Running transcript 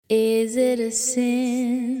Is it a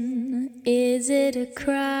sin? Is it a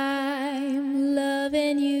crime?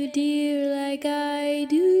 Loving you, dear, like I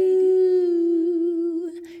do.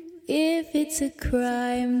 If it's a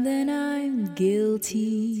crime, then I'm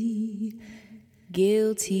guilty.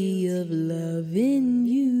 Guilty of loving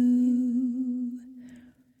you.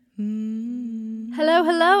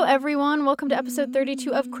 Hello, everyone. Welcome to episode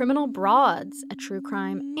 32 of Criminal Broads, a true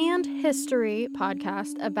crime and history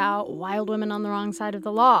podcast about wild women on the wrong side of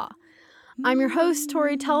the law. I'm your host,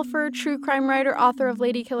 Tori Telford, true crime writer, author of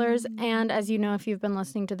Lady Killers, and as you know, if you've been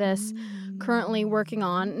listening to this, currently working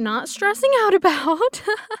on, not stressing out about,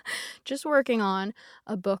 just working on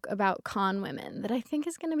a book about con women that I think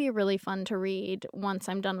is going to be really fun to read once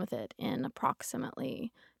I'm done with it in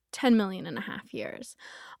approximately 10 million and a half years.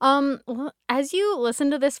 As you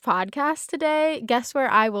listen to this podcast today, guess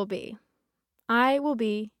where I will be? I will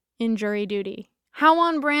be in jury duty. How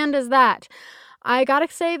on brand is that? I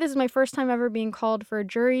gotta say, this is my first time ever being called for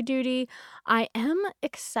jury duty. I am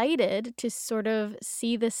excited to sort of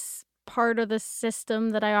see this part of the system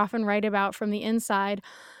that I often write about from the inside.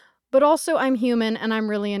 But also, I'm human and I'm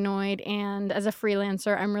really annoyed. And as a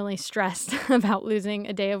freelancer, I'm really stressed about losing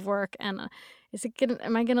a day of work. And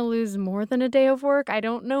am I gonna lose more than a day of work? I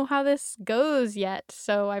don't know how this goes yet.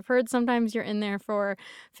 So I've heard sometimes you're in there for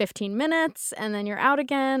 15 minutes and then you're out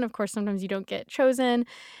again. Of course, sometimes you don't get chosen.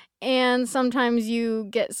 And sometimes you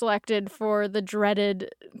get selected for the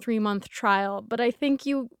dreaded 3-month trial. But I don't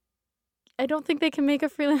think they can make a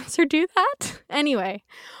freelancer do that. Anyway,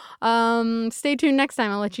 stay tuned next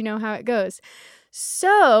time. I'll let you know how it goes.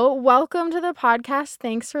 So, welcome to the podcast.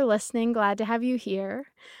 Thanks for listening. Glad to have you here.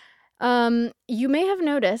 You may have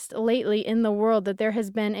noticed lately in the world that there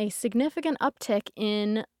has been a significant uptick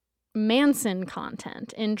in Manson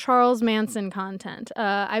content, in Charles Manson content.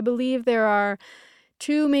 I believe there are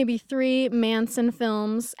 2, maybe 3 Manson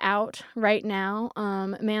films out right now.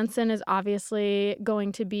 Manson is obviously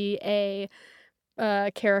going to be a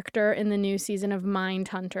character in the new season of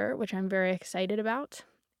Mindhunter, which I'm very excited about.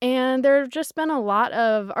 And there have just been a lot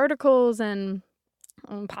of articles and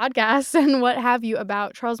podcasts and what have you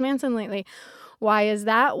about Charles Manson lately. Why is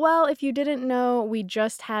that? Well, if you didn't know, we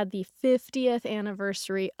just had the 50th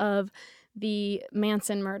anniversary of the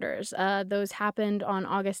Manson murders. Those happened on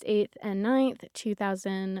August 8th and 9th,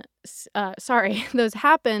 those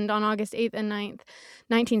happened on August 8th and 9th,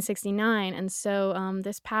 1969. And so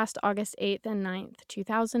this past August 8th and 9th,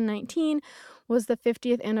 2019 was the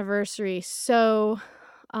 50th anniversary. So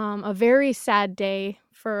a very sad day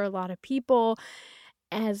for a lot of people,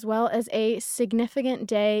 as well as a significant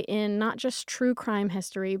day in not just true crime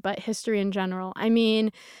history, but history in general. I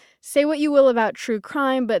mean, say what you will about true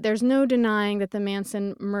crime, but there's no denying that the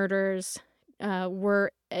Manson murders have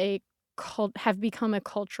become a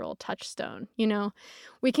cultural touchstone. You know,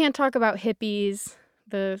 we can't talk about hippies,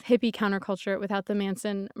 the hippie counterculture, without the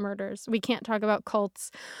Manson murders. We can't talk about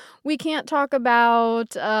cults. We can't talk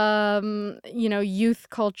about youth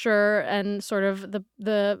culture and sort of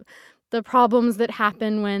the problems that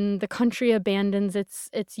happen when the country abandons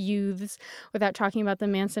its youths without talking about the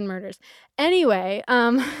Manson murders. Anyway,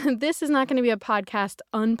 this is not going to be a podcast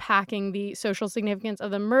unpacking the social significance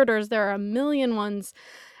of the murders. There are a million ones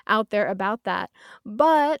out there about that.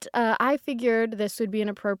 But I figured this would be an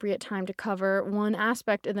appropriate time to cover one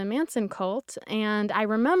aspect of the Manson cult. And I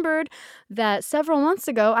remembered that several months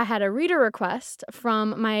ago, I had a reader request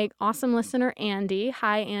from my awesome listener, Andy.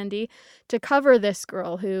 Hi, Andy, to cover this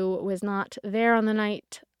girl who was not there on the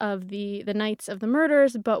nights of the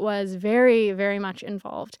murders, but was very, very much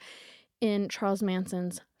involved in Charles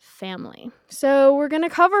Manson's family. So we're going to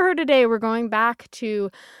cover her today. We're going back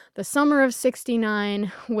to the summer of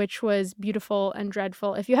 '69, which was beautiful and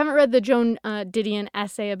dreadful. If you haven't read the Joan Didion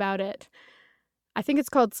essay about it, I think it's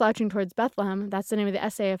called Slouching Towards Bethlehem. That's the name of the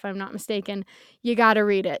essay, if I'm not mistaken. You got to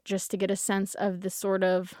read it just to get a sense of the sort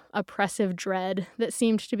of oppressive dread that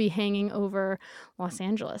seemed to be hanging over Los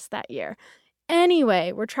Angeles that year.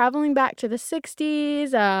 Anyway, we're traveling back to the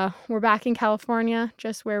 60s. We're back in California,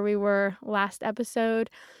 just where we were last episode.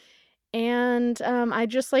 And I'd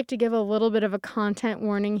just like to give a little bit of a content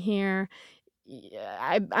warning here.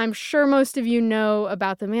 I'm sure most of you know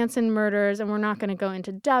about the Manson murders, and we're not going to go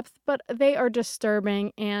into depth, but they are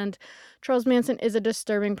disturbing, and Charles Manson is a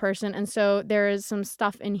disturbing person, and so there is some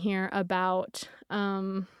stuff in here about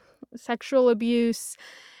sexual abuse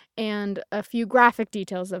and a few graphic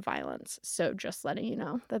details of violence. So just letting you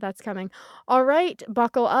know that that's coming. All right,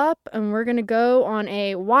 buckle up, and we're going to go on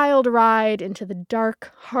a wild ride into the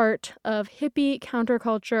dark heart of hippie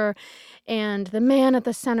counterculture and the man at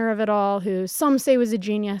the center of it all, who some say was a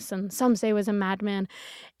genius and some say was a madman,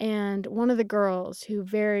 and one of the girls who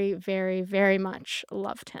very, very, very much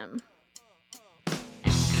loved him.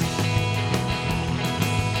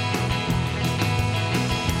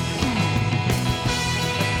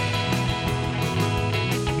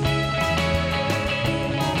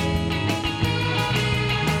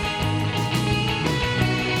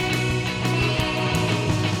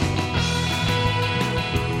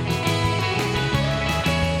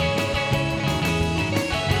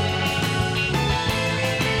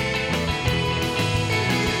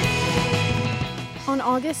 On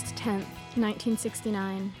August 10th,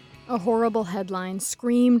 1969, a horrible headline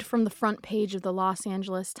screamed from the front page of the Los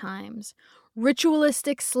Angeles Times.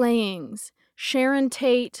 Ritualistic slayings. Sharon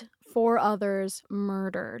Tate, 4 others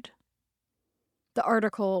murdered. The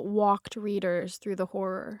article walked readers through the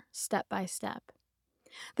horror, step by step.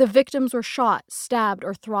 The victims were shot, stabbed,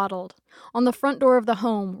 or throttled. On the front door of the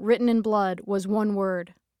home, written in blood, was one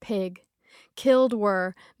word: pig. Killed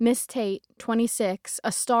were Miss Tate, 26,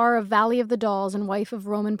 a star of Valley of the Dolls and wife of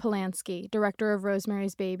Roman Polanski, director of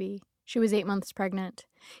Rosemary's Baby. She was 8 months pregnant.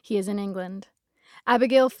 He is in England.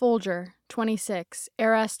 Abigail Folger, 26,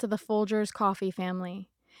 heiress to the Folgers coffee family.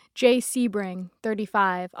 Jay Sebring,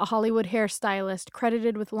 35, a Hollywood hairstylist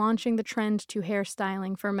credited with launching the trend to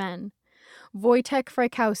hairstyling for men. Wojtek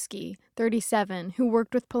Frykowski, 37, who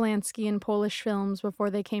worked with Polanski in Polish films before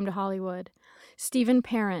they came to Hollywood. Stephen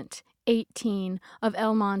Parent, 18, of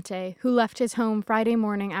El Monte, who left his home Friday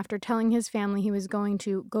morning after telling his family he was going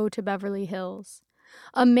to go to Beverly Hills.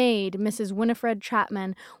 A maid, Mrs. Winifred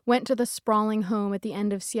Chapman, went to the sprawling home at the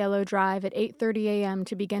end of Cielo Drive at 8:30 a.m.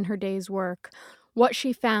 to begin her day's work. What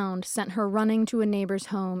she found sent her running to a neighbor's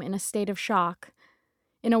home in a state of shock.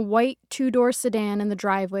 In a white 2-door sedan in the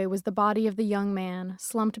driveway was the body of the young man,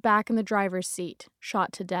 slumped back in the driver's seat,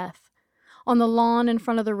 shot to death. On the lawn in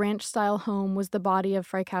front of the ranch-style home was the body of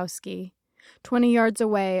Frykowski. 20 yards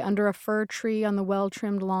away, under a fir tree on the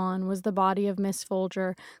well-trimmed lawn, was the body of Miss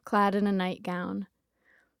Folger, clad in a nightgown.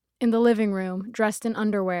 In the living room, dressed in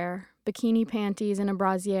underwear, bikini panties and a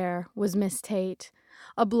brassiere, was Miss Tate.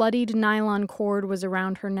 A bloodied nylon cord was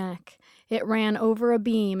around her neck. It ran over a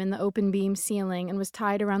beam in the open beam ceiling and was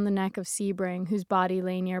tied around the neck of Sebring, whose body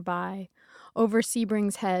lay nearby. Over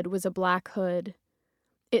Sebring's head was a black hood.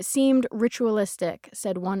 It seemed ritualistic,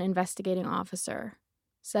 said one investigating officer.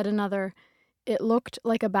 Said another, it looked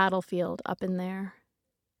like a battlefield up in there.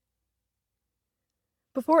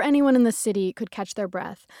 Before anyone in the city could catch their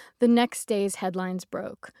breath, the next day's headlines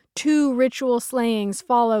broke. 2 ritual slayings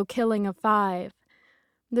follow killing of 5.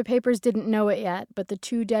 The papers didn't know it yet, but the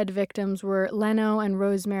 2 dead victims were Leno and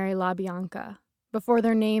Rosemary LaBianca. Before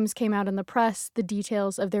their names came out in the press, the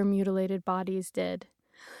details of their mutilated bodies did.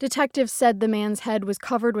 Detectives said the man's head was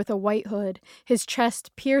covered with a white hood, his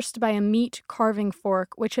chest pierced by a meat carving fork,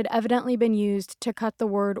 which had evidently been used to cut the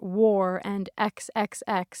word war and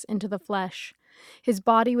XXX into the flesh. His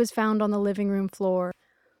body was found on the living room floor.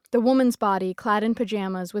 The woman's body, clad in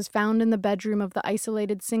pajamas, was found in the bedroom of the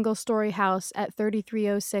isolated single-story house at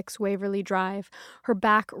 3306 Waverly Drive, her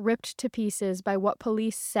back ripped to pieces by what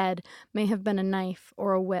police said may have been a knife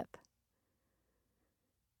or a whip.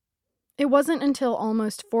 It wasn't until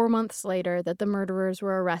almost 4 months later that the murderers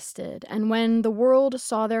were arrested, and when the world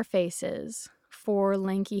saw their faces, 4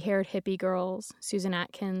 lanky-haired hippie girls, Susan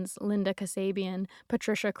Atkins, Linda Kasabian,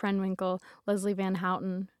 Patricia Krenwinkel, Leslie Van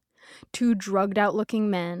Houten, 2 drugged-out-looking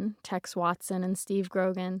men, Tex Watson and Steve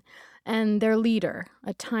Grogan, and their leader,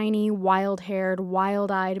 a tiny, wild-haired,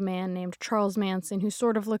 wild-eyed man named Charles Manson, who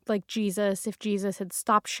sort of looked like Jesus if Jesus had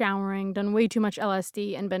stopped showering, done way too much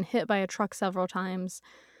LSD, and been hit by a truck several times.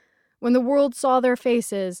 When the world saw their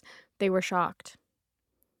faces, they were shocked.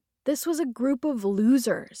 This was a group of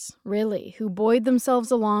losers, really, who buoyed themselves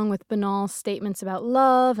along with banal statements about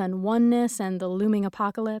love and oneness and the looming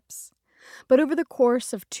apocalypse. But over the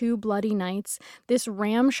course of 2 bloody nights, this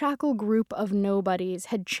ramshackle group of nobodies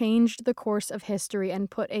had changed the course of history and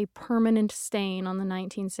put a permanent stain on the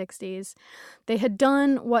 1960s. They had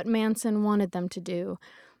done what Manson wanted them to do.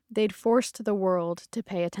 They'd forced the world to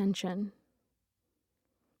pay attention.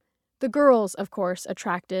 The girls, of course,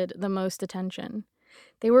 attracted the most attention.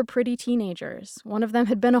 They were pretty teenagers. One of them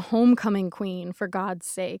had been a homecoming queen, for God's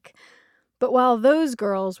sake. But while those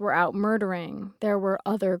girls were out murdering, there were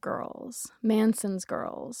other girls, Manson's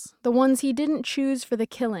girls, the ones he didn't choose for the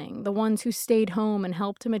killing, the ones who stayed home and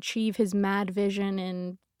helped him achieve his mad vision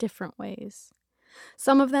in different ways.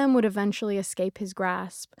 Some of them would eventually escape his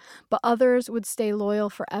grasp, but others would stay loyal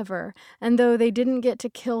forever, and though they didn't get to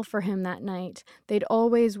kill for him that night, they'd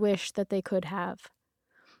always wish that they could have.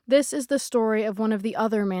 This is the story of one of the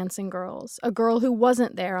other Manson girls, a girl who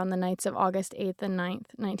wasn't there on the nights of August 8th and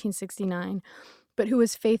 9th, 1969, but who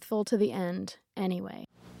was faithful to the end anyway.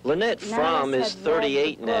 Lynette Fromm is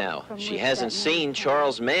 38 now. She hasn't seen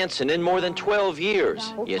Charles Manson in more than 12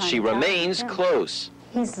 years, yet she remains close.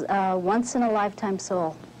 He's a once-in-a-lifetime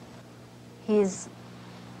soul. He's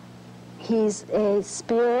a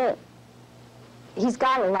spirit. He's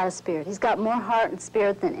got a lot of spirit. He's got more heart and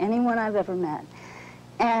spirit than anyone I've ever met.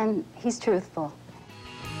 And he's truthful.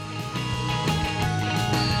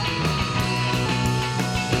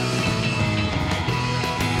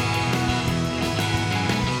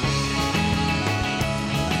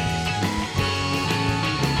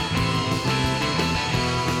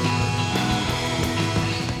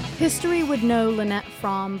 History would know Lynette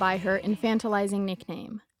Fromm by her infantilizing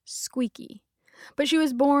nickname, Squeaky. But she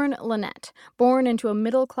was born Lynette, born into a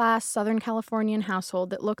middle-class Southern Californian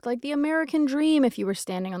household that looked like the American dream if you were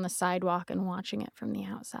standing on the sidewalk and watching it from the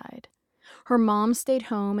outside. Her mom stayed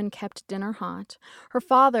home and kept dinner hot. Her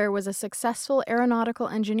father was a successful aeronautical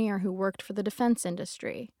engineer who worked for the defense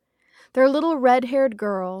industry. Their little red-haired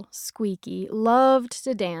girl, Squeaky, loved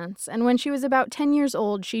to dance, and when she was about 10 years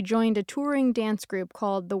old, she joined a touring dance group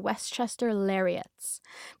called the Westchester Lariats.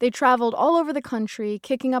 They traveled all over the country,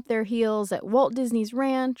 kicking up their heels at Walt Disney's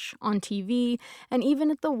Ranch, on TV, and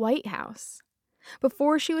even at the White House.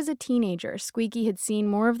 Before she was a teenager, Squeaky had seen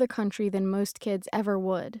more of the country than most kids ever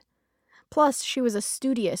would. Plus, she was a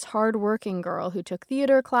studious, hard-working girl who took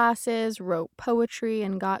theater classes, wrote poetry,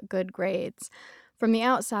 and got good grades. From the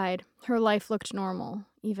outside, her life looked normal,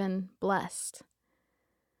 even blessed.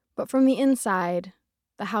 But from the inside,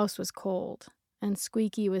 the house was cold, and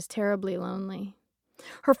Squeaky was terribly lonely.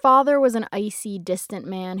 Her father was an icy, distant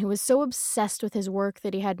man who was so obsessed with his work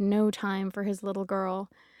that he had no time for his little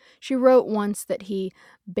girl. She wrote once that he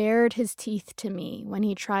bared his teeth to me when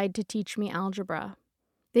he tried to teach me algebra.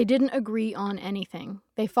 They didn't agree on anything.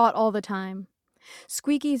 They fought all the time.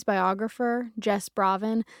 Squeaky's biographer, Jess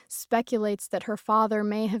Bravin, speculates that her father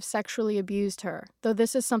may have sexually abused her, though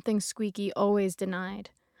this is something Squeaky always denied.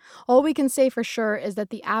 All we can say for sure is that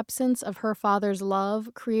the absence of her father's love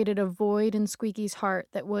created a void in Squeaky's heart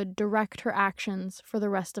that would direct her actions for the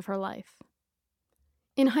rest of her life.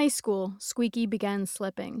 In high school, Squeaky began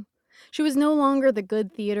slipping. She was no longer the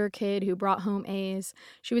good theater kid who brought home A's.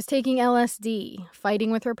 She was taking LSD,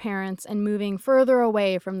 fighting with her parents, and moving further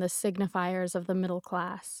away from the signifiers of the middle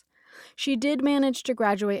class. She did manage to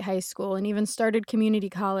graduate high school and even started community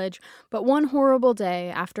college, but one horrible day,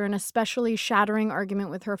 after an especially shattering argument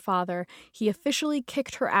with her father, he officially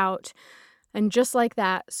kicked her out, and just like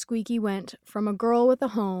that, Squeaky went from a girl with a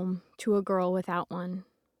home to a girl without one.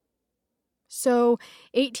 So,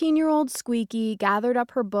 18-year-old Squeaky gathered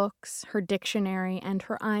up her books, her dictionary, and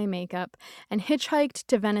her eye makeup, and hitchhiked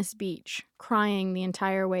to Venice Beach, crying the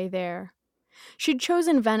entire way there. She'd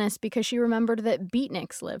chosen Venice because she remembered that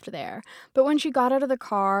beatniks lived there, but when she got out of the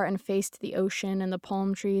car and faced the ocean and the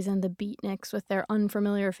palm trees and the beatniks with their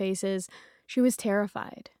unfamiliar faces, she was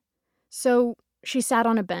terrified. So, she sat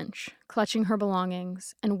on a bench, clutching her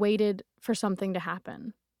belongings, and waited for something to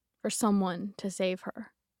happen, for someone to save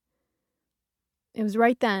her. It was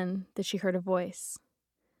right then that she heard a voice.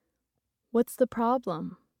 "What's the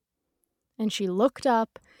problem?" And she looked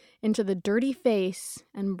up into the dirty face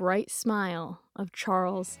and bright smile of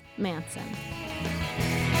Charles Manson.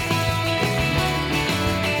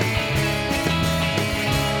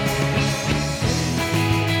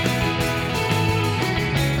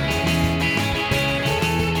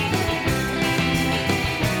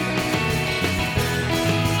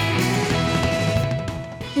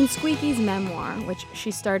 In Squeaky's memoir, which she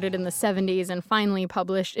started in the 70s and finally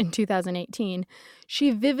published in 2018, she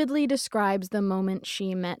vividly describes the moment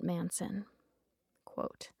she met Manson.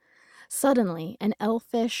 Quote, "Suddenly, an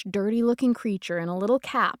elfish, dirty-looking creature in a little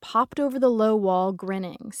cap hopped over the low wall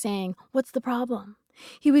grinning, saying, 'What's the problem?'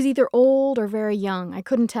 He was either old or very young, I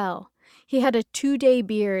couldn't tell. He had a 2-day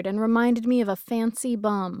beard and reminded me of a fancy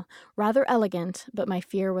bum, rather elegant, but my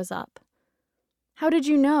fear was up. 'How did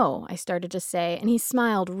you know?' I started to say, and he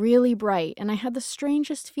smiled really bright, and I had the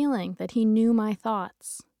strangest feeling that he knew my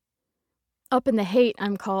thoughts. 'Up in the Haight,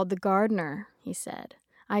 I'm called the gardener,' he said.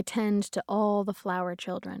 'I tend to all the flower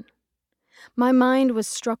children.' My mind was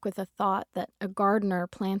struck with the thought that a gardener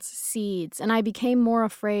plants seeds, and I became more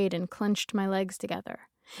afraid and clenched my legs together.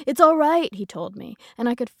 'It's all right,' he told me, and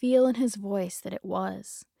I could feel in his voice that it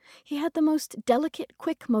was. He had the most delicate,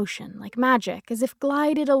 quick motion, like magic, as if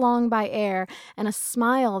glided along by air, and a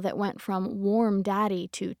smile that went from warm daddy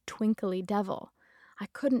to twinkly devil. I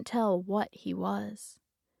couldn't tell what he was.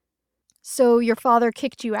 "So your father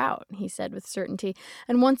kicked you out," he said with certainty,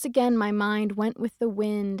 and once again my mind went with the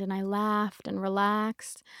wind, and I laughed and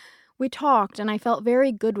relaxed. We talked, and I felt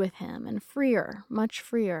very good with him, and freer, much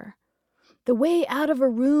freer. "The way out of a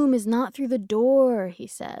room is not through the door," he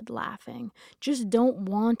said, laughing. "Just don't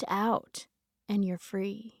want out, and you're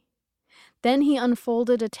free." Then he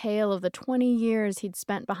unfolded a tale of the 20 years he'd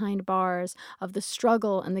spent behind bars, of the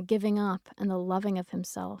struggle and the giving up and the loving of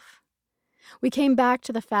himself. We came back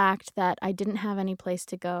to the fact that I didn't have any place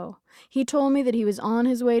to go. He told me that he was on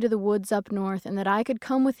his way to the woods up north and that I could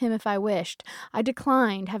come with him if I wished. I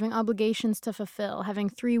declined, having obligations to fulfill, having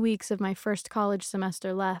 3 weeks of my first college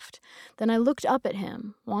semester left. Then I looked up at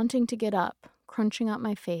him, wanting to get up, crunching up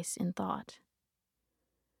my face in thought.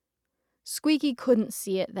 Squeaky couldn't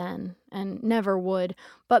see it then, and never would,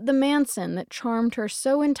 but the Manson that charmed her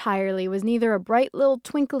so entirely was neither a bright little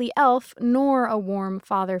twinkly elf nor a warm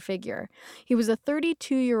father figure. He was a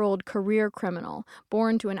 32-year-old career criminal,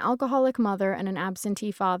 born to an alcoholic mother and an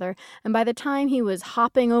absentee father, and by the time he was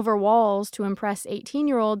hopping over walls to impress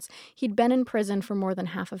 18-year-olds, he'd been in prison for more than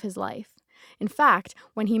half of his life. In fact,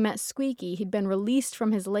 when he met Squeaky, he'd been released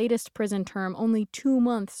from his latest prison term only 2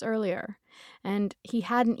 months earlier. And he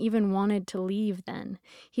hadn't even wanted to leave then.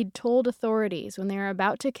 He'd told authorities when they were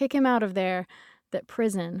about to kick him out of there that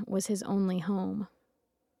prison was his only home.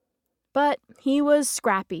 But he was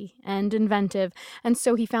scrappy and inventive, and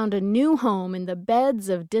so he found a new home in the beds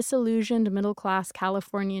of disillusioned middle-class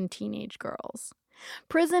Californian teenage girls.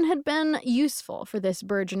 Prison had been useful for this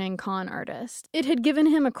burgeoning con artist. It had given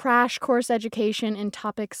him a crash course education in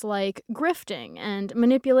topics like grifting and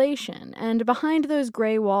manipulation, and behind those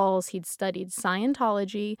gray walls he'd studied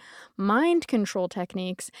Scientology, mind control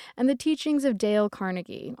techniques, and the teachings of Dale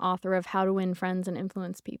Carnegie, author of How to Win Friends and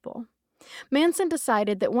Influence People. Manson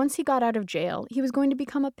decided that once he got out of jail, he was going to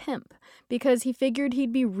become a pimp, because he figured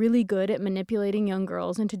he'd be really good at manipulating young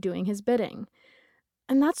girls into doing his bidding.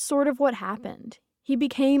 And that's sort of what happened. He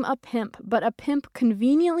became a pimp, but a pimp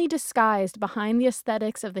conveniently disguised behind the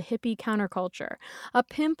aesthetics of the hippie counterculture. A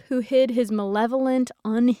pimp who hid his malevolent,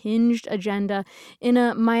 unhinged agenda in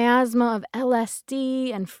a miasma of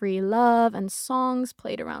LSD and free love and songs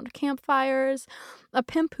played around campfires. A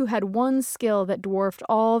pimp who had one skill that dwarfed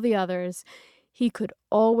all the others. He could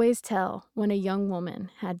always tell when a young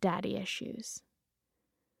woman had daddy issues.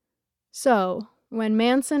 So, when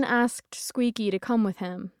Manson asked Squeaky to come with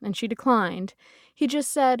him, and she declined, he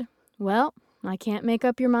just said, "Well, I can't make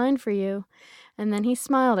up your mind for you." And then he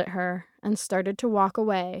smiled at her and started to walk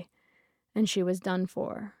away, and she was done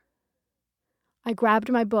for. "I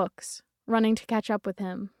grabbed my books, running to catch up with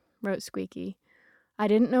him," wrote Squeaky. "I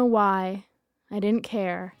didn't know why, I didn't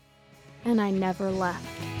care, and I never left."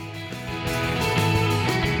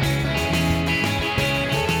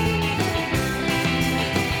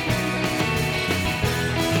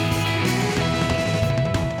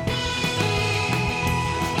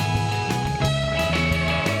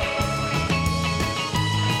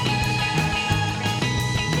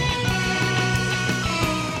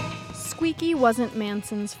 Squeaky wasn't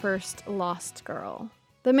Manson's first lost girl.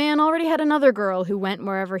 The man already had another girl who went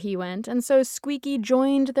wherever he went, and so Squeaky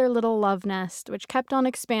joined their little love nest, which kept on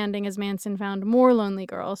expanding as Manson found more lonely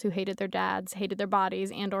girls who hated their dads, hated their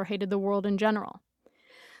bodies, and/or hated the world in general.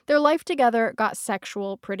 Their life together got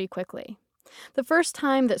sexual pretty quickly. The first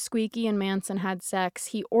time that Squeaky and Manson had sex,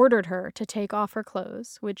 he ordered her to take off her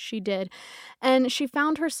clothes, which she did, and she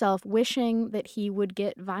found herself wishing that he would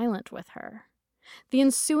get violent with her. The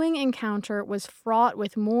ensuing encounter was fraught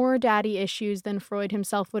with more daddy issues than Freud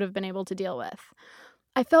himself would have been able to deal with.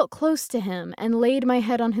 "I felt close to him and laid my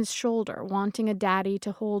head on his shoulder, wanting a daddy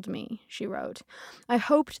to hold me," she wrote. "I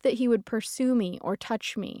hoped that he would pursue me or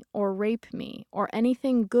touch me or rape me or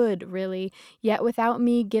anything good, really, yet without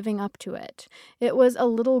me giving up to it. It was a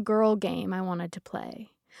little girl game I wanted to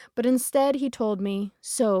play. But instead he told me,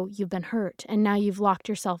 'So you've been hurt, and now you've locked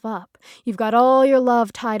yourself up. You've got all your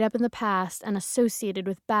love tied up in the past and associated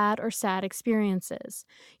with bad or sad experiences.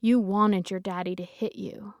 You wanted your daddy to hit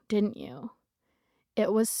you, didn't you?'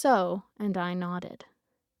 It was so, and I nodded."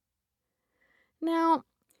 Now,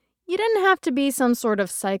 you didn't have to be some sort of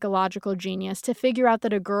psychological genius to figure out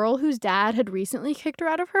that a girl whose dad had recently kicked her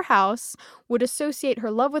out of her house would associate her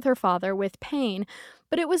love with her father with pain,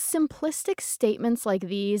 but it was simplistic statements like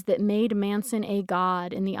these that made Manson a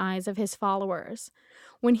god in the eyes of his followers.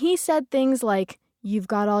 When he said things like, "You've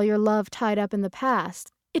got all your love tied up in the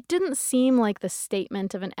past," It didn't seem like the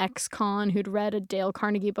statement of an ex-con who'd read a Dale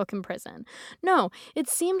Carnegie book in prison. No, it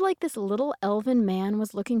seemed like this little elven man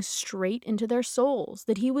was looking straight into their souls,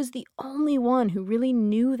 that he was the only one who really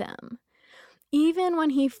knew them. Even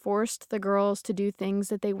when he forced the girls to do things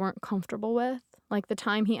that they weren't comfortable with, like the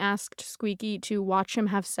time he asked Squeaky to watch him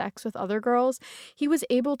have sex with other girls, he was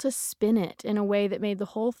able to spin it in a way that made the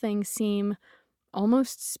whole thing seem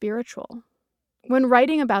almost spiritual. When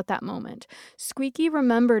writing about that moment, Squeaky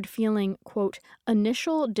remembered feeling, quote,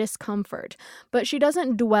 initial discomfort, but she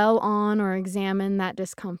doesn't dwell on or examine that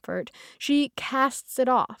discomfort. She casts it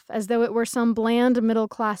off as though it were some bland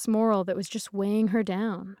middle-class moral that was just weighing her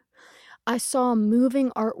down. I saw moving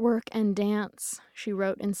artwork and dance, she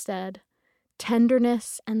wrote instead,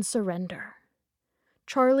 tenderness and surrender.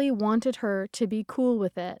 Charlie wanted her to be cool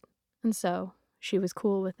with it, and so she was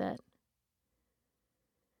cool with it.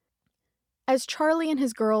 As Charlie and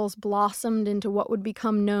his girls blossomed into what would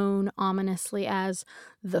become known ominously as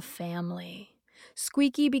the family,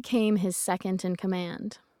 Squeaky became his second in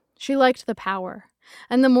command. She liked the power,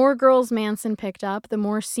 and the more girls Manson picked up, the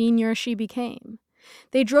more senior she became.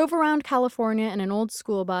 They drove around California in an old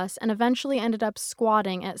school bus and eventually ended up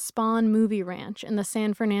squatting at Spawn Movie Ranch in the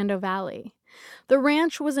San Fernando Valley. The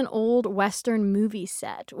ranch was an old Western movie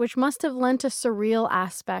set, which must have lent a surreal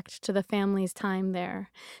aspect to the family's time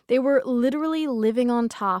there. They were literally living on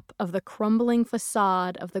top of the crumbling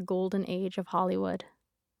facade of the golden age of Hollywood.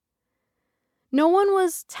 No one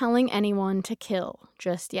was telling anyone to kill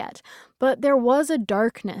just yet, but there was a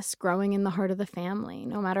darkness growing in the heart of the family,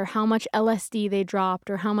 no matter how much LSD they dropped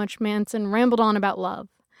or how much Manson rambled on about love.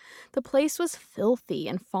 The place was filthy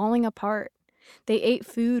and falling apart. They ate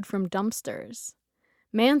food from dumpsters.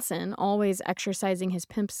 Manson, always exercising his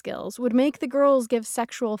pimp skills, would make the girls give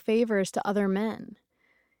sexual favors to other men.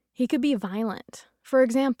 He could be violent. For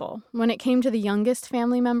example, when it came to the youngest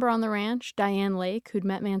family member on the ranch, Diane Lake, who'd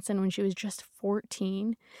met Manson when she was just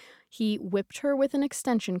 14, he whipped her with an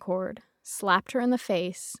extension cord, slapped her in the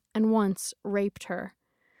face, and once raped her.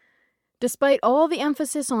 Despite all the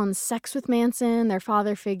emphasis on sex with Manson, their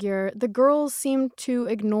father figure, the girls seemed to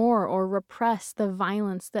ignore or repress the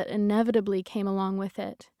violence that inevitably came along with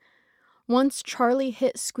it. Once Charlie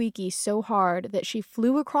hit Squeaky so hard that she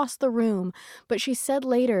flew across the room, but she said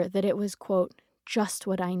later that it was, quote, just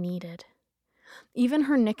what I needed. Even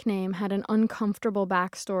her nickname had an uncomfortable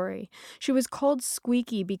backstory. She was called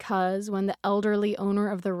Squeaky because when the elderly owner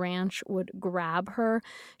of the ranch would grab her,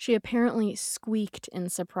 she apparently squeaked in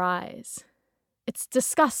surprise. It's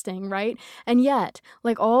disgusting, right? And yet,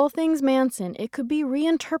 like all things Manson, it could be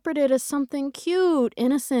reinterpreted as something cute,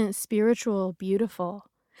 innocent, spiritual, beautiful.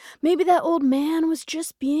 Maybe that old man was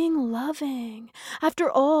just being loving. After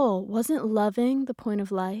all, wasn't loving the point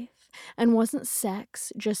of life? And wasn't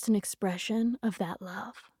sex just an expression of that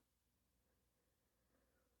love?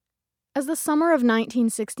 As the summer of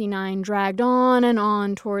 1969 dragged on and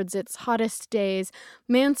on towards its hottest days,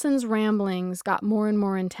 Manson's ramblings got more and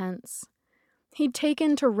more intense. He'd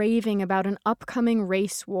taken to raving about an upcoming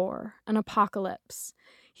race war, an apocalypse.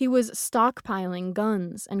 He was stockpiling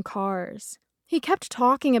guns and cars. He kept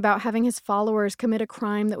talking about having his followers commit a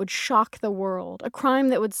crime that would shock the world, a crime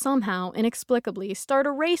that would somehow, inexplicably, start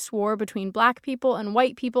a race war between black people and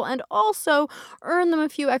white people and also earn them a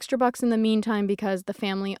few extra bucks in the meantime because the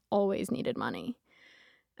family always needed money.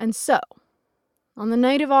 And so, on the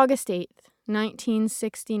night of August 8th,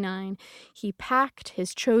 1969, he packed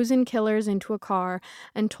his chosen killers into a car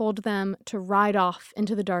and told them to ride off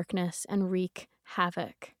into the darkness and wreak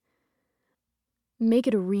havoc. Make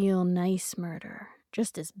it a real nice murder,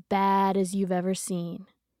 just as bad as you've ever seen,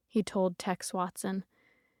 he told Tex Watson,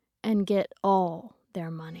 and get all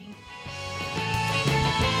their money.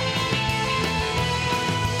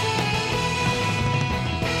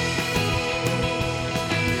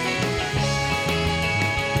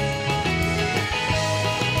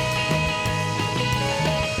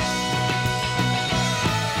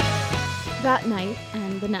 That night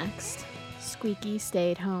and the next, Squeaky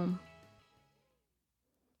stayed home.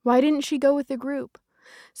 Why didn't she go with the group?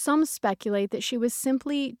 Some speculate that she was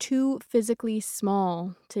simply too physically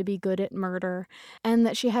small to be good at murder, and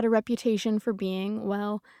that she had a reputation for being,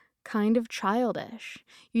 well, kind of childish.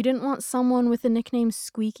 You didn't want someone with the nickname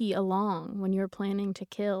Squeaky along when you were planning to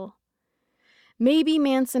kill. Maybe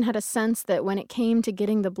Manson had a sense that when it came to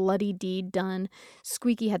getting the bloody deed done,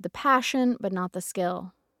 Squeaky had the passion but not the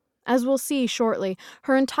skill. As we'll see shortly,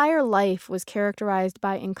 her entire life was characterized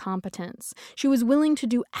by incompetence. She was willing to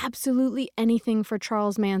do absolutely anything for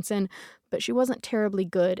Charles Manson, but she wasn't terribly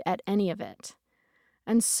good at any of it.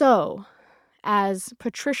 And so, as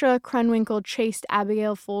Patricia Krenwinkel chased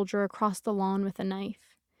Abigail Folger across the lawn with a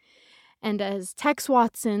knife, And as Tex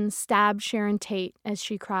Watson stabbed Sharon Tate as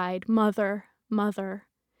she cried, "Mother, mother,"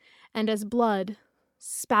 and as blood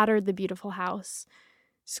spattered the beautiful house,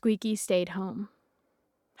 Squeaky stayed home.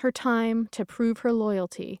 Her time to prove her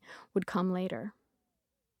loyalty would come later.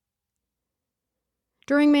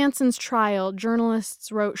 During Manson's trial,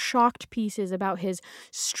 journalists wrote shocked pieces about his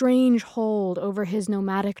strange hold over his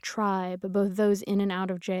nomadic tribe, both those in and out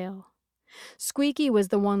of jail. Squeaky was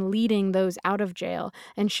the one leading those out of jail,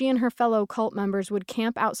 and she and her fellow cult members would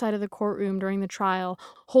camp outside of the courtroom during the trial,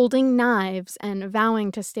 holding knives and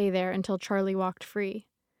vowing to stay there until Charlie walked free.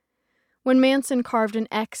 When Manson carved an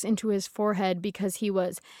X into his forehead because he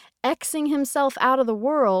was Xing himself out of the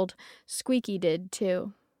world, Squeaky did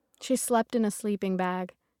too. She slept in a sleeping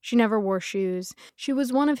bag. She never wore shoes. She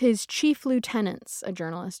was one of his chief lieutenants, a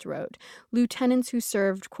journalist wrote. Lieutenants who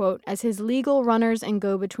served, quote, as his legal runners and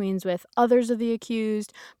go-betweens with others of the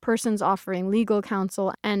accused, persons offering legal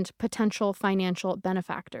counsel, and potential financial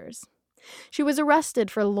benefactors. She was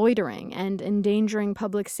arrested for loitering and endangering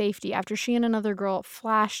public safety after she and another girl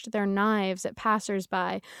flashed their knives at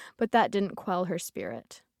passersby, but that didn't quell her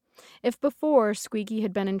spirit. If before Squeaky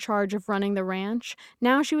had been in charge of running the ranch,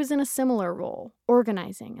 now she was in a similar role,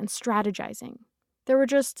 organizing and strategizing. There were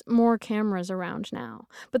just more cameras around now,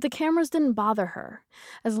 but the cameras didn't bother her.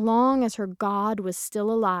 As long as her God was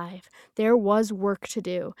still alive, there was work to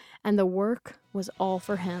do, and the work was all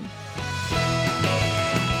for him.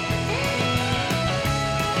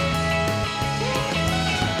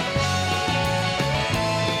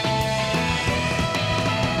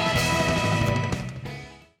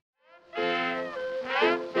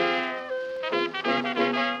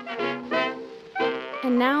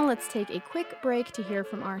 And now let's take a quick break to hear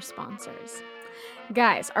from our sponsors.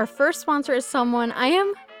 Guys, our first sponsor is someone I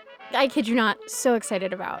kid you not, so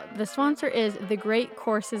excited about. The sponsor is The Great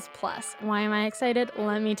Courses Plus. Why am I excited?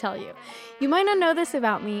 Let me tell you. You might not know this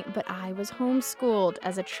about me, but I was homeschooled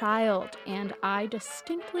as a child, and I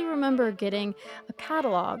distinctly remember getting a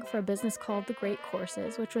catalog for a business called The Great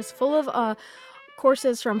Courses, which was full of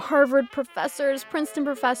courses from Harvard professors, Princeton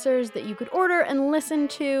professors that you could order and listen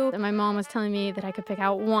to. And my mom was telling me that I could pick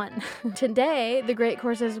out one. Today, The Great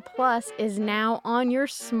Courses Plus is now on your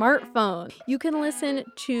smartphone. You can listen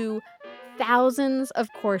to thousands of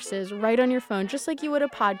courses right on your phone, just like you would a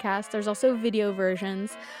podcast. There's also video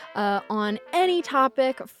versions on any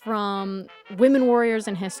topic from women warriors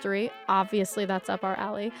in history. Obviously, that's up our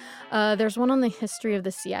alley. There's one on the history of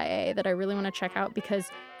the CIA that I really want to check out because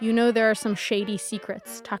you know there are some shady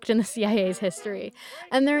secrets tucked in the CIA's history.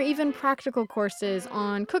 And there are even practical courses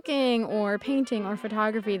on cooking or painting or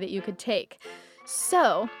photography that you could take.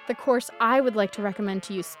 So, the course I would like to recommend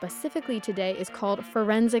to you specifically today is called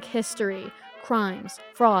Forensic History, Crimes,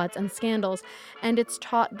 Frauds, and Scandals, and it's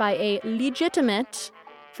taught by a legitimate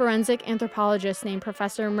forensic anthropologist named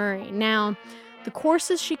Professor Murray. Now, the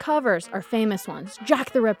courses she covers are famous ones: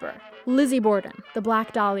 Jack the Ripper, Lizzie Borden, the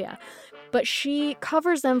Black Dahlia, but she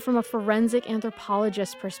covers them from a forensic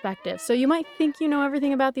anthropologist perspective. So you might think you know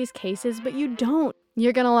everything about these cases, but you don't.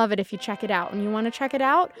 You're going to love it if you check it out. And you want to check it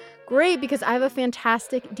out? Great, because I have a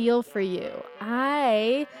fantastic deal for you.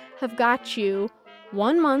 I have got you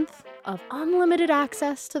 1 month of unlimited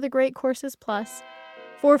access to the Great Courses Plus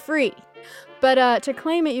for free. But to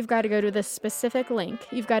claim it, you've got to go to this specific link.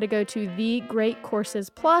 You've got to go to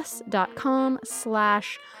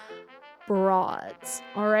thegreatcoursesplus.com/broads.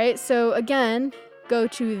 All right, so again, go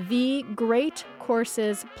to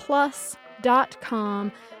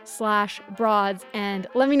thegreatcoursesplus.com/broads and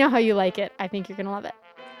let me know how you like it. I think you're going to love it.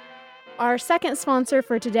 Our second sponsor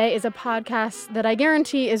for today is a podcast that I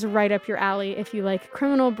guarantee is right up your alley if you like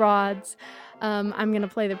criminal broads. I'm going to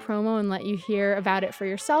play the promo and let you hear about it for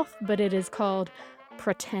yourself, but it is called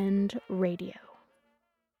Pretend Radio.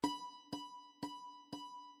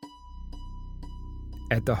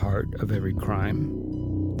 At the heart of every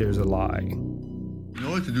crime, there's a lie. In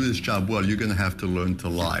order to do this job well, you're going to have to learn to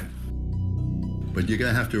lie. But you're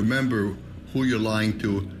going to have to remember who you're lying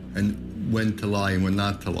to and when to lie and when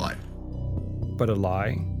not to lie. But a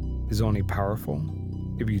lie is only powerful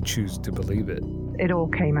if you choose to believe it. It all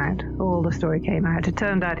came out. All the story came out. It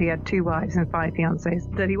turned out he had 2 wives and 5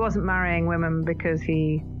 fiancés. That he wasn't marrying women because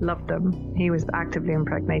he loved them. He was actively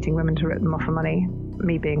impregnating women to rip them off for money,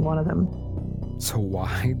 me being one of them. So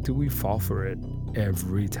why do we fall for it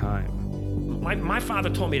every time? My father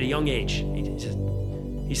told me at a young age,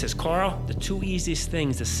 he says, Carl, the 2 easiest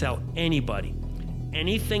things to sell anybody,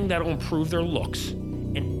 anything that'll improve their looks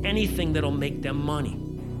and anything that'll make them money.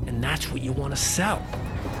 And that's what you want to sell.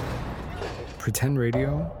 Pretend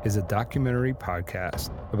Radio is a documentary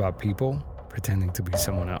podcast about people pretending to be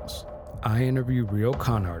someone else. I interview real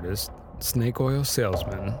con artists snake oil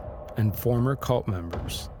salesmen, and former cult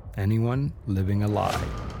members. Anyone living a lie.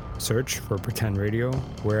 Search for Pretend Radio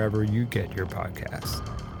wherever you get your podcasts.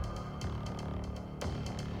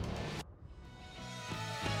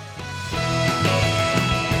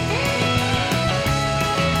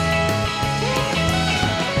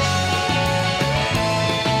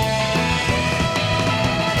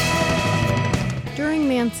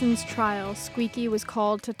 Manson's trial, Squeaky was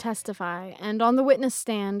called to testify, and on the witness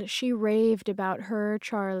stand, she raved about her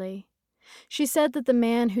Charlie. She said that the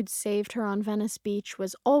man who'd saved her on Venice Beach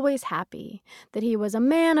was always happy, that he was a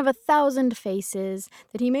man of 1,000 faces,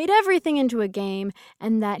 that he made everything into a game,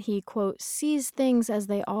 and that he, quote, sees things as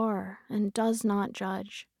they are and does not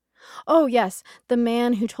judge. Oh, yes, the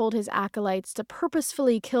man who told his acolytes to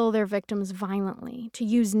purposefully kill their victims violently, to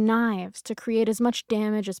use knives to create as much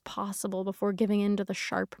damage as possible before giving in to the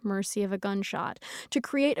sharp mercy of a gunshot, to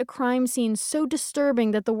create a crime scene so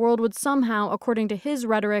disturbing that the world would somehow, according to his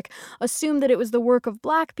rhetoric, assume that it was the work of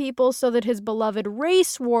black people so that his beloved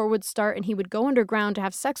race war would start and he would go underground to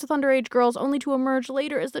have sex with underage girls only to emerge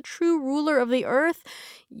later as the true ruler of the earth.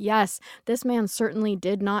 Yes, this man certainly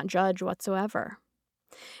did not judge whatsoever.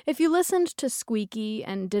 If you listened to Squeaky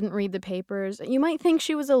and didn't read the papers, you might think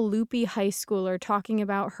she was a loopy high schooler talking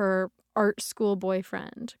about her art school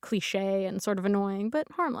boyfriend. Cliché and sort of annoying,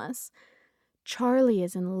 but harmless. Charlie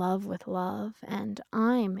is in love with love, and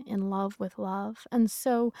I'm in love with love, and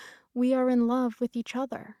so we are in love with each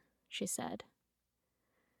other, she said.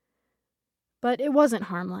 But it wasn't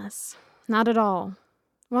harmless. Not at all.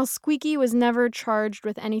 While Squeaky was never charged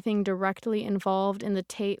with anything directly involved in the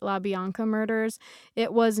Tate LaBianca murders,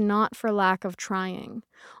 it was not for lack of trying.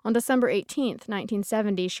 On December 18th,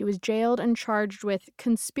 1970, she was jailed and charged with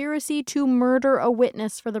conspiracy to murder a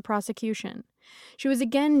witness for the prosecution. She was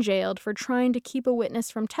again jailed for trying to keep a witness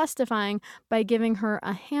from testifying by giving her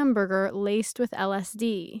a hamburger laced with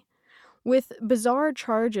LSD. With bizarre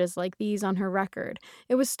charges like these on her record,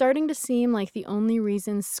 it was starting to seem like the only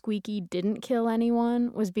reason Squeaky didn't kill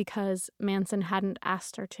anyone was because Manson hadn't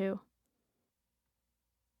asked her to.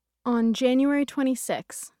 On January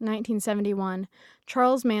 26, 1971,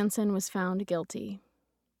 Charles Manson was found guilty.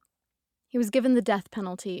 He was given the death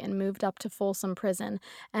penalty and moved up to Folsom Prison,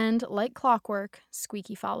 and, like clockwork,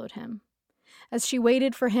 Squeaky followed him. As she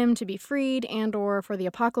waited for him to be freed and/or for the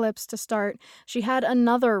apocalypse to start, she had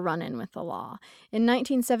another run-in with the law. In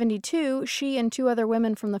 1972, she and 2 other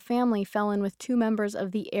women from the family fell in with 2 members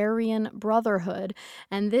of the Aryan Brotherhood,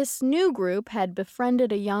 and this new group had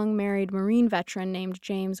befriended a young married Marine veteran named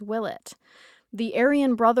James Willett. The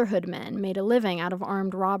Aryan Brotherhood men made a living out of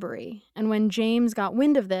armed robbery, and when James got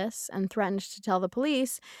wind of this and threatened to tell the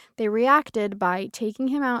police, they reacted by taking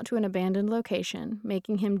him out to an abandoned location,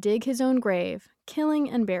 making him dig his own grave, killing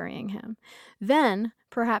and burying him. Then,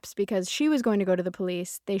 perhaps because she was going to go to the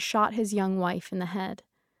police, they shot his young wife in the head.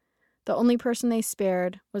 The only person they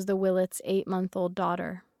spared was the Willett's 8-month-old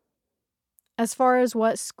daughter. As far as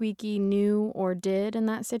what Squeaky knew or did in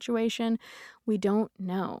that situation, we don't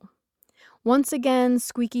know. Once again,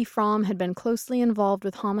 Squeaky Fromm had been closely involved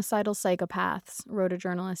with homicidal psychopaths, wrote a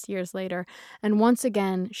journalist years later, and once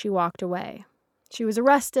again she walked away. She was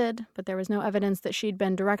arrested, but there was no evidence that she'd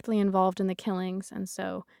been directly involved in the killings, and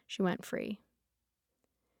so she went free.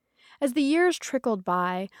 As the years trickled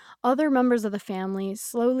by, other members of the family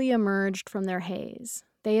slowly emerged from their haze.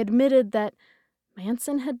 They admitted that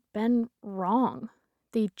Manson had been wrong.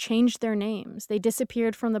 They changed their names. They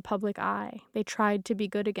disappeared from the public eye. They tried to be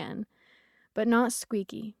good again. But not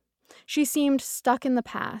Squeaky. She seemed stuck in the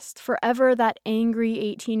past, forever that angry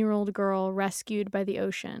 18-year-old girl rescued by the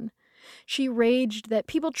ocean. She raged that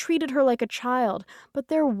people treated her like a child, but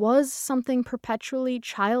there was something perpetually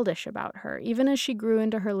childish about her, even as she grew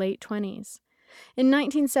into her late 20s. In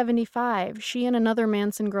 1975, she and another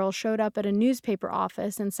Manson girl showed up at a newspaper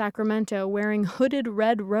office in Sacramento wearing hooded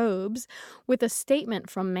red robes with a statement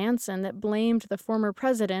from Manson that blamed the former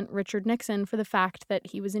president, Richard Nixon, for the fact that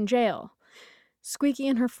he was in jail. Squeaky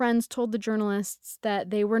and her friends told the journalists that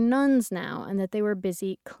they were nuns now and that they were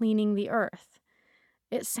busy cleaning the earth.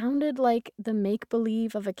 It sounded like the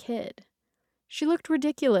make-believe of a kid. She looked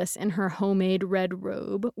ridiculous in her homemade red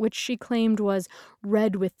robe, which she claimed was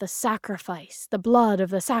red with the sacrifice, the blood of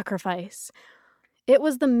the sacrifice. It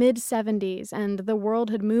was the mid-70s, and the world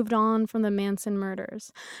had moved on from the Manson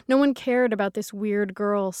murders. No one cared about this weird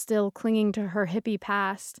girl still clinging to her hippie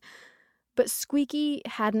past. But Squeaky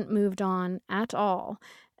hadn't moved on at all,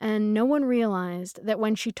 and no one realized that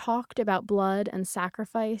when she talked about blood and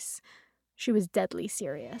sacrifice, she was deadly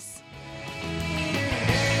serious.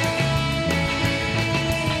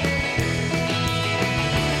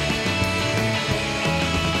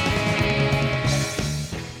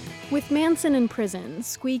 With Manson in prison,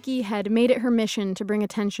 Squeaky had made it her mission to bring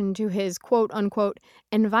attention to his quote-unquote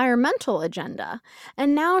environmental agenda,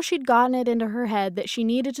 and now she'd gotten it into her head that she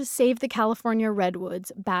needed to save the California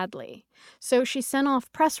redwoods badly. So she sent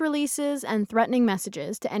off press releases and threatening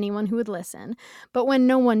messages to anyone who would listen, but when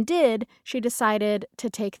no one did, she decided to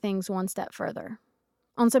take things one step further.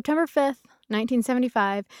 On September 5th,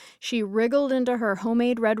 1975, she wriggled into her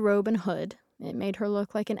homemade red robe and hood. It made her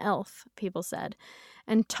look like an elf, people said,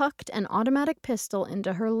 and tucked an automatic pistol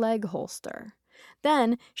into her leg holster.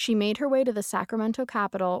 Then she made her way to the Sacramento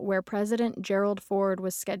Capitol, where President Gerald Ford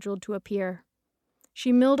was scheduled to appear.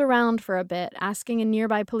 She milled around for a bit, asking a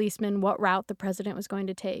nearby policeman what route the president was going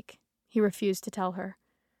to take. He refused to tell her.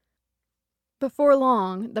 Before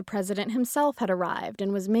long, the president himself had arrived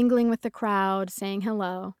and was mingling with the crowd, saying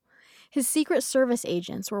hello. His Secret Service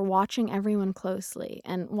agents were watching everyone closely,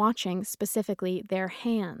 and watching specifically their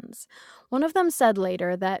hands. One of them said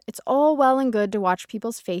later that it's all well and good to watch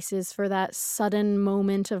people's faces for that sudden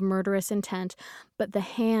moment of murderous intent, but the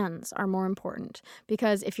hands are more important,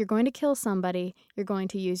 because if you're going to kill somebody, you're going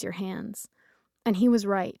to use your hands. And he was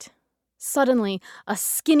right. Suddenly, a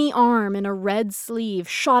skinny arm in a red sleeve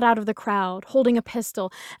shot out of the crowd, holding a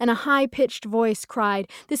pistol, and a high-pitched voice cried,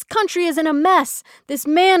 "This country is in a mess! This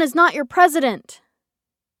man is not your president!"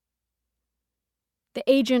 The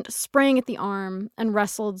agent sprang at the arm and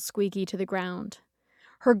wrestled Squeaky to the ground.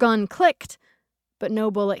 Her gun clicked, but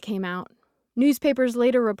no bullet came out. Newspapers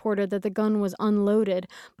later reported that the gun was unloaded,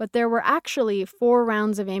 but there were actually 4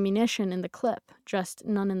 rounds of ammunition in the clip, just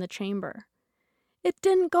none in the chamber. "It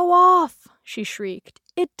didn't go off," she shrieked.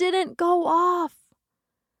 "It didn't go off."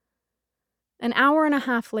 An hour and a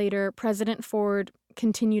half later, President Ford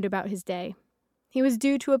continued about his day. He was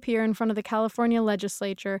due to appear in front of the California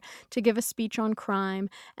legislature to give a speech on crime,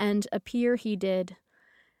 and appear he did.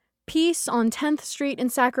 "Peace on 10th Street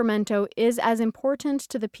in Sacramento is as important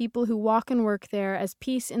to the people who walk and work there as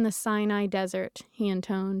peace in the Sinai Desert," he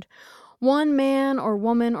intoned. "One man or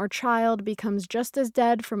woman or child becomes just as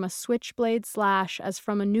dead from a switchblade slash as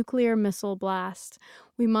from a nuclear missile blast.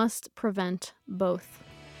 We must prevent both."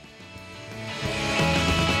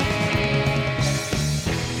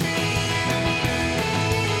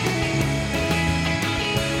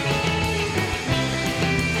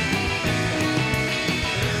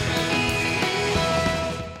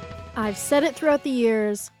 "I've said it throughout the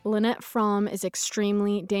years, Lynette Fromm is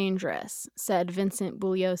extremely dangerous," said Vincent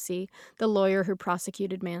Bugliosi, the lawyer who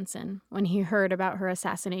prosecuted Manson, when he heard about her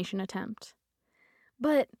assassination attempt.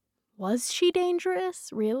 But was she dangerous,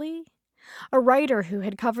 really? A writer who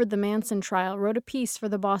had covered the Manson trial wrote a piece for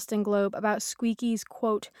the Boston Globe about Squeaky's,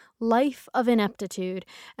 quote, life of ineptitude,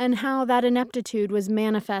 and how that ineptitude was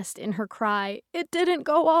manifest in her cry, "It didn't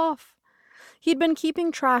go off." He'd been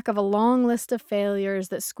keeping track of a long list of failures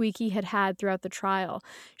that Squeaky had had throughout the trial.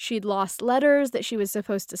 She'd lost letters that she was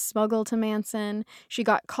supposed to smuggle to Manson. She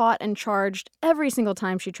got caught and charged every single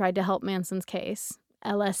time she tried to help Manson's case.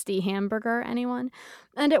 LSD hamburger, anyone?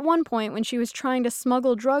 And at one point, when she was trying to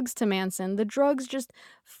smuggle drugs to Manson, the drugs just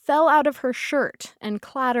fell out of her shirt and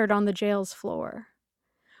clattered on the jail's floor.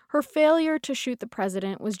 Her failure to shoot the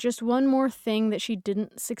president was just one more thing that she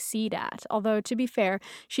didn't succeed at, although, to be fair,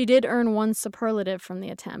 she did earn one superlative from the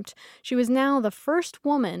attempt. She was now the first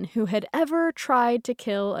woman who had ever tried to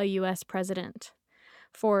kill a U.S. president.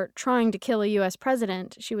 For trying to kill a U.S.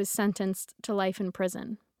 president, she was sentenced to life in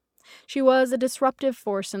prison. She was a disruptive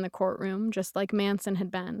force in the courtroom, just like Manson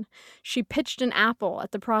had been. She pitched an apple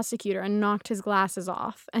at the prosecutor and knocked his glasses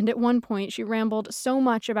off, and at one point she rambled so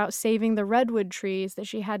much about saving the redwood trees that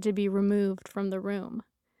she had to be removed from the room.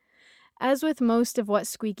 As with most of what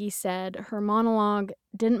Squeaky said, her monologue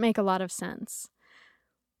didn't make a lot of sense.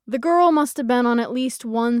 "The girl must have been on at least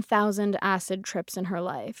 1,000 acid trips in her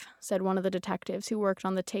life," said one of the detectives who worked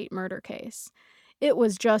on the Tate murder case. It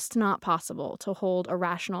was just not possible to hold a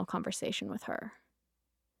rational conversation with her.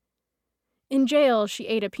 In jail, she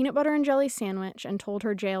ate a peanut butter and jelly sandwich and told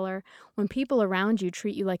her jailer, "When people around you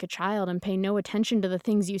treat you like a child and pay no attention to the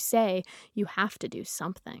things you say, you have to do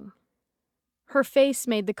something." Her face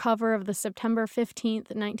made the cover of the September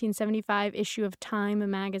 15th, 1975 issue of Time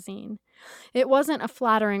magazine. It wasn't a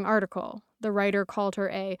flattering article. The writer called her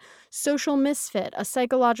a social misfit, a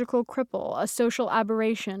psychological cripple, a social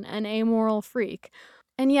aberration, an amoral freak.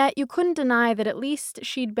 And yet you couldn't deny that at least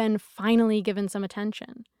she'd been finally given some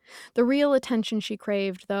attention. The real attention she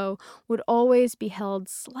craved, though, would always be held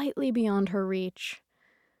slightly beyond her reach.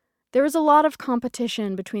 "There was a lot of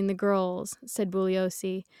competition between the girls," said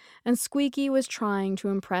Bugliosi, "and Squeaky was trying to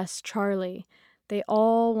impress Charlie. They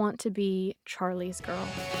all want to be Charlie's girl."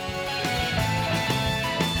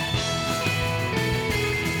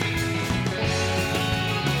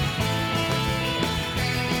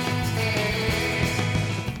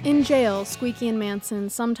 In jail, Squeaky and Manson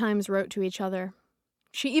sometimes wrote to each other.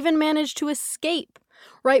 She even managed to escape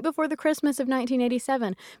right before the Christmas of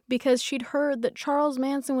 1987 because she'd heard that Charles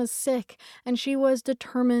Manson was sick and she was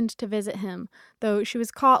determined to visit him, though she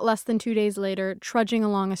was caught less than 2 days later trudging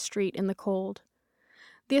along a street in the cold.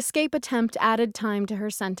 The escape attempt added time to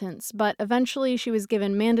her sentence, but eventually she was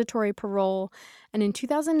given mandatory parole, and in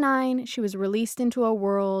 2009 she was released into a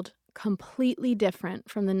world completely different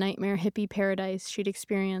from the nightmare hippie paradise she'd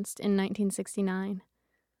experienced in 1969.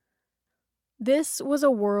 This was a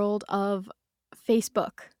world of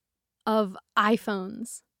Facebook, of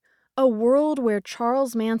iPhones, a world where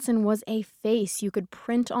Charles Manson was a face you could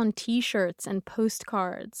print on t-shirts and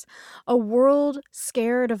postcards, a world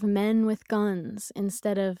scared of men with guns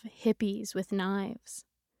instead of hippies with knives.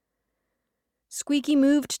 Squeaky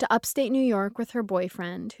moved to upstate New York with her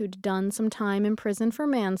boyfriend, who'd done some time in prison for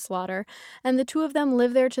manslaughter, and the two of them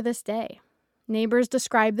live there to this day. Neighbors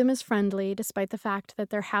describe them as friendly, despite the fact that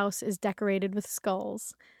their house is decorated with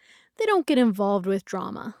skulls. They don't get involved with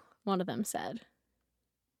drama, one of them said.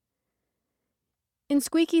 In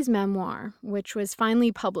Squeaky's memoir, which was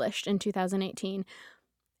finally published in 2018,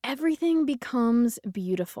 everything becomes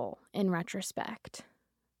beautiful in retrospect.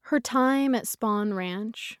 Her time at Spawn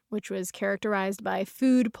Ranch, which was characterized by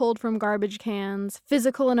food pulled from garbage cans,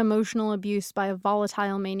 physical and emotional abuse by a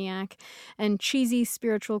volatile maniac, and cheesy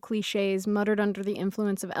spiritual cliches muttered under the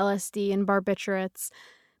influence of LSD and barbiturates,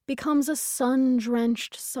 becomes a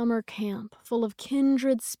sun-drenched summer camp full of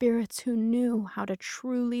kindred spirits who knew how to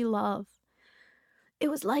truly love. It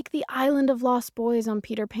was like the island of lost boys on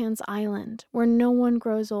Peter Pan's Island, where no one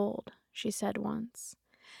grows old, she said once.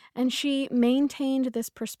 And she maintained this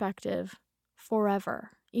perspective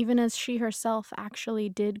forever, even as she herself actually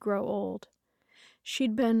did grow old.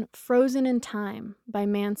 She'd been frozen in time by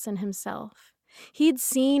Manson himself. He'd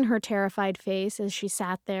seen her terrified face as she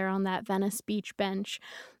sat there on that Venice Beach bench,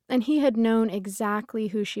 and he had known exactly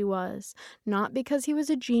who she was, not because he was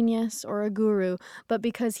a genius or a guru, but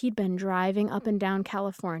because he'd been driving up and down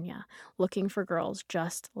California, looking for girls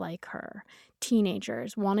just like her,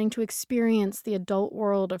 teenagers wanting to experience the adult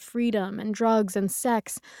world of freedom and drugs and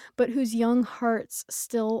sex, but whose young hearts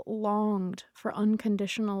still longed for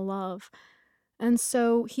unconditional love. And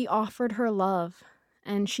so he offered her love,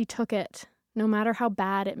 and she took it, no matter how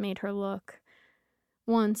bad it made her look.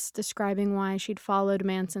 Once, describing why she'd followed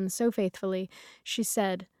Manson so faithfully, she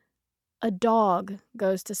said, "A dog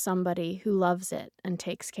goes to somebody who loves it and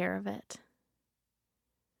takes care of it."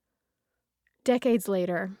 Decades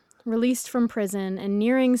later, released from prison and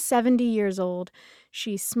nearing 70 years old,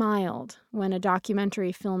 she smiled when a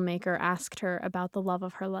documentary filmmaker asked her about the love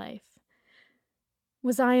of her life.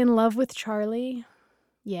 "Was I in love with Charlie?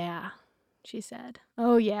 Yeah," she said.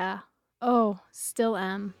 "Oh, yeah. Oh, still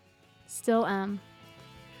am. Still am.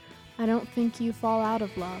 I don't think you fall out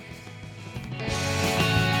of love."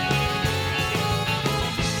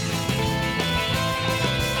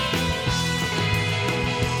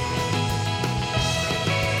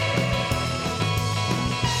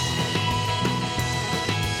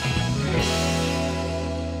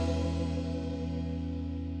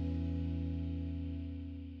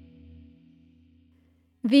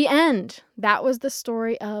 The end. That was the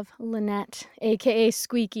story of Lynette, aka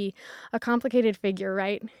Squeaky, a complicated figure,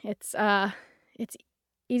 right? It's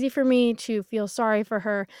easy for me to feel sorry for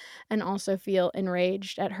her and also feel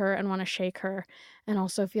enraged at her and want to shake her, and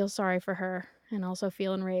also feel sorry for her and also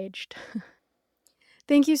feel enraged.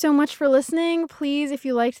 Thank you so much for listening. Please, if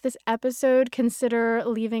you liked this episode, consider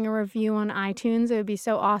leaving a review on iTunes. It would be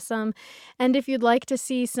so awesome. And if you'd like to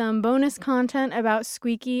see some bonus content about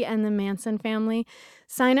Squeaky and the Manson family,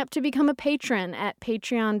 sign up to become a patron at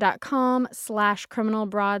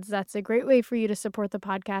patreon.com/criminalbroads. That's a great way for you to support the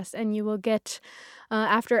podcast. And you will get,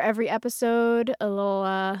 after every episode, a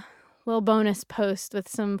little bonus post with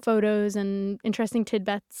some photos and interesting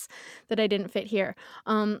tidbits that I didn't fit here.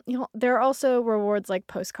 There are also rewards like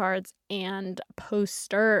postcards and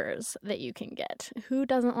posters that you can get. Who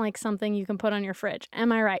doesn't like something you can put on your fridge?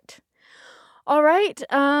 Am I right? All right.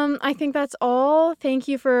 I think that's all. Thank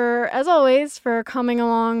you as always, for coming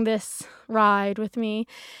along this ride with me.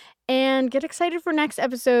 And get excited for next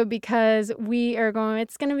episode because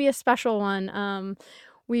it's going to be a special one.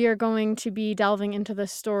 We are going to be delving into the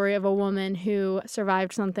story of a woman who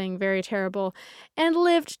survived something very terrible and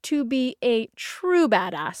lived to be a true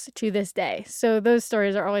badass to this day. So those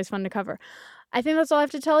stories are always fun to cover. I think that's all I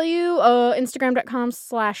have to tell you.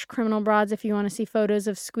 Instagram.com/criminalbroads if you want to see photos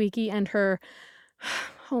of Squeaky and her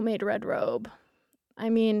homemade red robe. I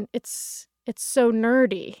mean, it's so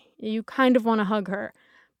nerdy. You kind of want to hug her,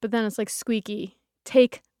 but then it's like, Squeaky,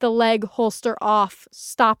 take the leg holster off,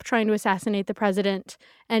 stop trying to assassinate the president,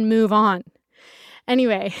 and move on.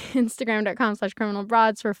 Anyway,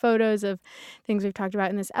 Instagram.com/criminalbroads for photos of things we've talked about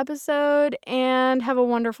in this episode. And have a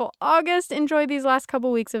wonderful August. Enjoy these last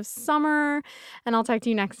couple weeks of summer. And I'll talk to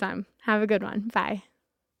you next time. Have a good one. Bye.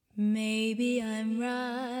 Maybe I'm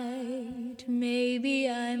right, maybe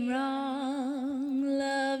I'm wrong,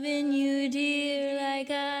 loving you, dear,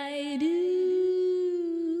 like I do.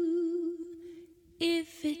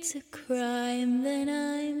 If it's a crime, then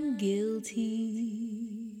I'm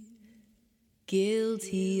guilty,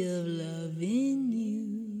 guilty of loving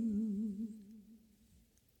you.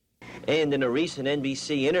 And in a recent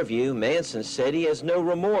NBC interview, Manson said he has no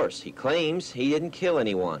remorse. He claims he didn't kill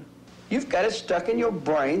anyone. You've got it stuck in your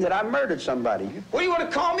brain that I murdered somebody. What do you want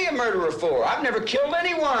to call me a murderer for? I've never killed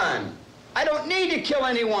anyone. I don't need to kill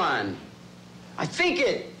anyone. I think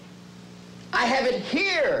it. I have it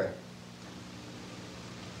here.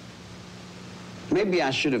 Maybe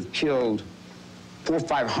I should have killed 400 or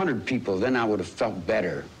 500 people. Then I would have felt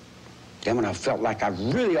better. Then when I felt like I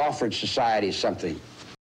really offered society something.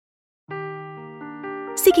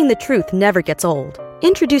 Seeking the truth never gets old.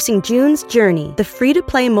 Introducing June's Journey, the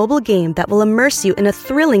free-to-play mobile game that will immerse you in a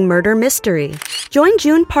thrilling murder mystery. Join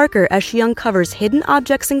June Parker as she uncovers hidden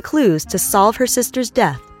objects and clues to solve her sister's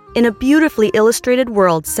death in a beautifully illustrated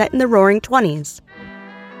world set in the Roaring '20s.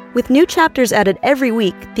 With new chapters added every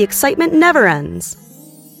week, the excitement never ends.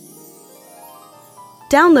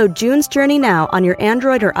 Download June's Journey now on your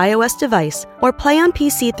Android or iOS device, or play on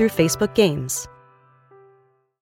PC through Facebook Games.